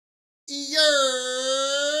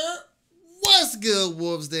What's good,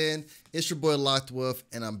 Wolves Den? It's your boy Locked Wolf,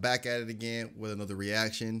 and I'm back at it again with another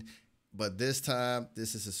reaction. But this time,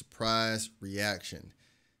 this is a surprise reaction.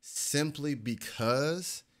 Simply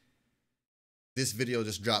because this video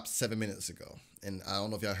just dropped 7 minutes ago. And I don't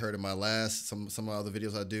know if y'all heard in my last, some of the other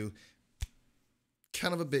videos I do,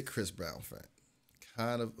 kind of a big Chris Brown fan.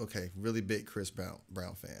 Really big Chris Brown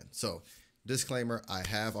fan. So, disclaimer, I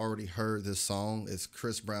have already heard this song. It's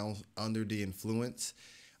Chris Brown's Under the Influence.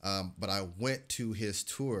 But I went to his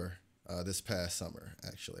tour this past summer,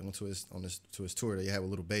 actually. I went to his tour that he had with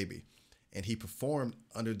Little Baby. And he performed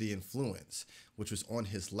Under the Influence, which was on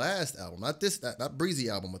his last album. Not Breezy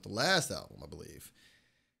album, but the last album, I believe.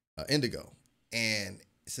 Indigo. And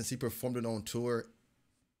since he performed it on tour,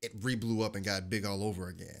 it re-blew up and got big all over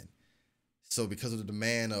again. So because of the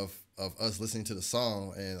demand of us listening to the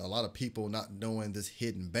song and a lot of people not knowing this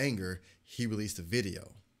hidden banger, he released a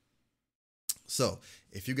video. So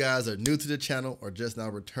if you guys are new to the channel or just now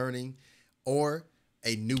returning, or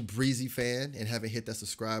a new Breezy fan and haven't hit that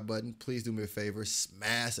subscribe button, please do me a favor,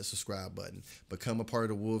 smash that subscribe button. Become a part of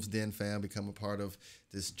the Wolves Den fam, become a part of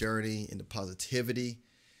this journey into positivity.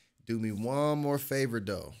 Do me one more favor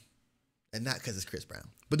though, and not because it's Chris Brown,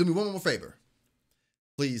 but do me one more favor.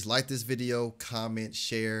 Please like this video, comment,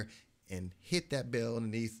 share, and hit that bell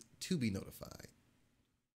underneath to be notified.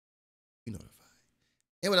 And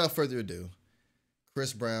without further ado,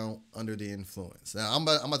 Chris Brown, Under the Influence. Now, I'm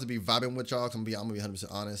about to be vibing with y'all. I'm gonna be 100%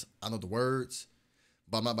 honest. I know the words,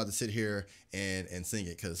 but I'm not about to sit here and sing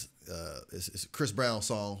it because it's a Chris Brown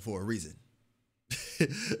song for a reason. All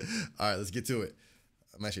right, let's get to it.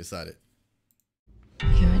 I'm actually excited.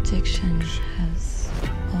 Your addiction has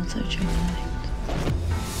altered your mind.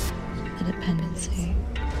 The dependency.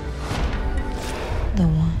 The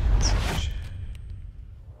want.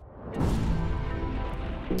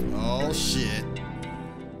 Oh, shit.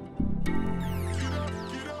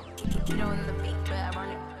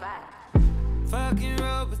 Fucking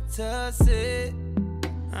Robitussin.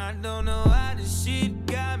 I don't know why this shit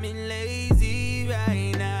got me lazy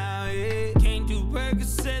right now. Yeah. Can't do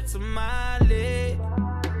Percocets on my leg.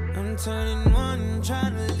 I'm turning one,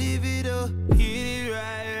 trying to live it up. Hit it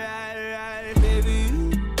right, baby.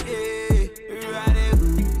 Yeah, right it,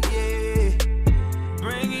 yeah.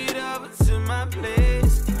 Bring it over to my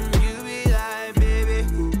place. You be like, baby.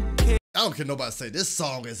 I don't care nobody say this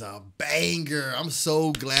song is a banger. I'm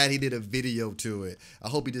so glad he did a video to it. I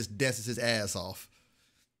hope he just dances his ass off.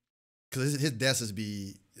 Because his dances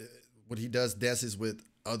be, when he does dances with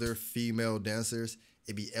other female dancers,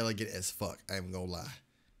 it be elegant as fuck. I ain't gonna lie.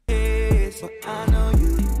 So I know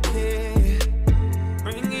you care.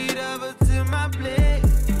 Bring it over to my plate.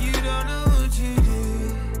 You don't know what you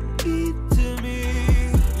do. Eat to me.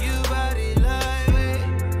 Your body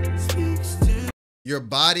lightweight speaks to. Your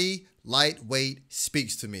body lightweight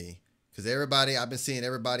speaks to me. Because everybody, I've been seeing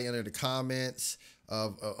everybody under the comments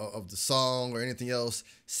of the song or anything else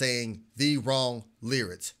saying the wrong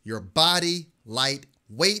lyrics. Your body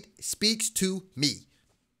lightweight speaks to me.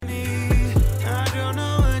 I don't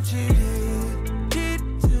know what you do. Get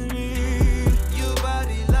to me. Your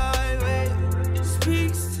body lightweight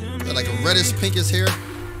speaks to me. Like a reddish pinkish hair.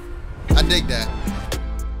 I dig that.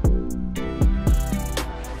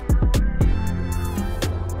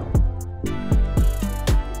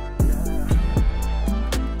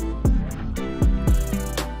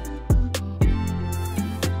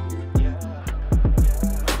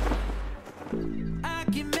 I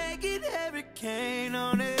can make it hurricane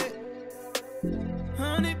on it.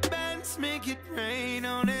 100 bands make it rain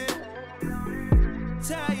on it.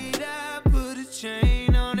 Tie it up, put a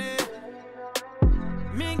chain on it.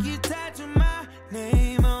 Make you tattoo my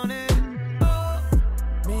name on it. Oh,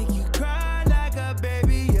 make you cry like a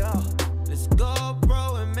baby, yo. Let's go,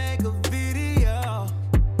 bro, and make a video.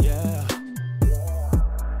 Yeah.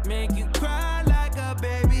 Make you cry like a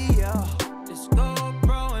baby, yo. Let's go,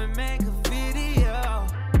 bro, and make a video.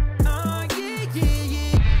 Oh, yeah, yeah,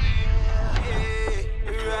 yeah.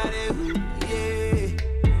 Yeah, right it, yeah.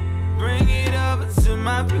 Bring it over to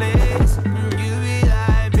my place. You be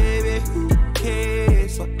like, baby, who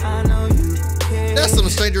cares? So I know you care. That's some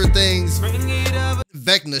Stranger Things Bring it over.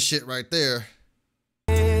 Vecna shit right there.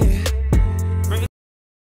 Bring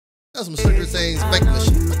That's some Stranger Things Vecna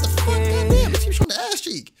shit. What the fuck? Goddamn, it keeps showing the ass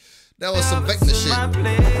cheek. That was some Vecna shit.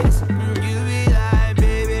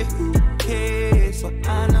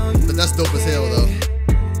 But that's dope as hell though.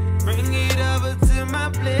 Bring it over to my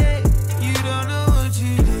plate. You don't know what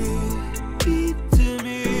you do. Eat to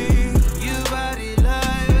me. Your body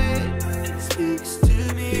lightweight speaks to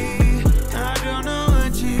me. I don't know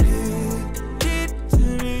what you do. Get to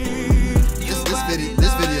me.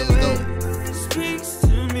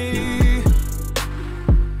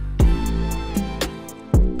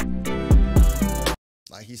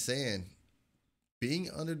 saying, being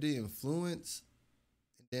under the influence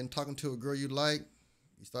and then talking to a girl you like,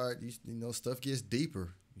 you know, stuff gets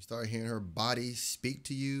deeper. You start hearing her body speak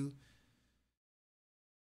to you,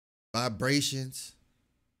 vibrations.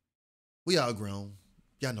 We all grown.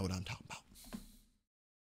 Y'all know what I'm talking about.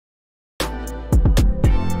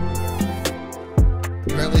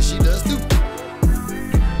 Apparently she does too.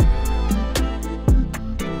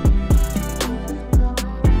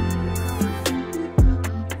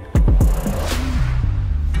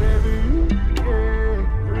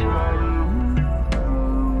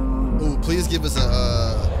 Ooh, please give us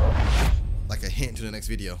like a hint to the next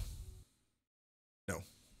video. No. I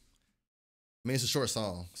mean, it's a short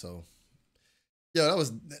song, so. That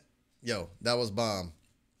was bomb.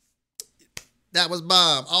 That was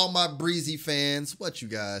bomb. All my Breezy fans, what you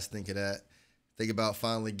guys think of that? Think about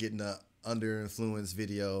finally getting a under influence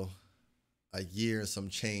video a year and some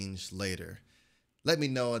change later. Let me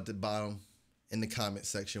know at the bottom in the comment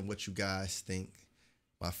section what you guys think,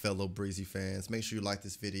 my fellow Breezy fans. Make sure you like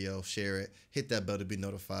this video, share it, hit that bell to be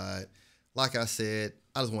notified. Like I said,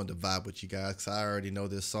 I just wanted to vibe with you guys because I already know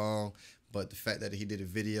this song. But the fact that he did a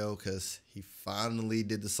video, because he finally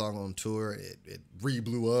did the song on tour, it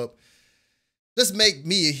re-blew up. Just make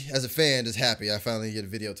me, as a fan, just happy. I finally get a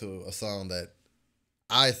video to a song that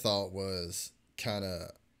I thought was kind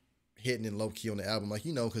of hitting in low-key on the album. Like,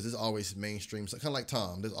 you know, because there's always mainstream, so kind of like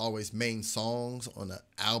Tom. There's always main songs on the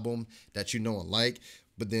album that you know and like.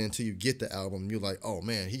 But then until you get the album, you're like, oh,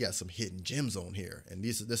 man, he got some hidden gems on here. And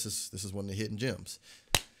this is one of the hidden gems.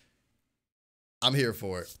 I'm here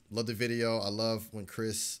for it. Love the video. I love when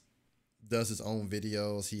Chris does his own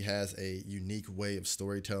videos. He has a unique way of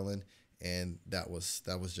storytelling, and that was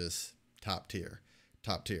just top tier.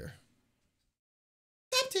 Top tier.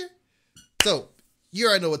 Top tier. So, you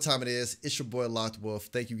already know what time it is. It's your boy Locked Wolf.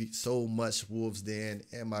 Thank you so much, Wolves Den,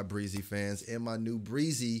 and my Breezy fans, and my new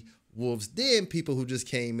Breezy Wolves Den people who just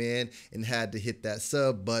came in and had to hit that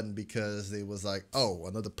sub button because they was like, oh,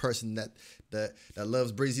 another person that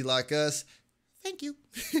loves Breezy like us. Thank you.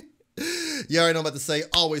 You already know what I'm about to say.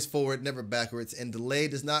 Always forward, never backwards. And delay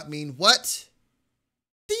does not mean what?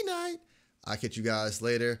 Denied. I'll catch you guys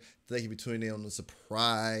later. Thank you for tuning in on the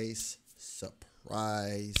surprise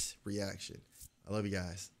reaction. I love you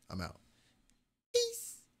guys. I'm out.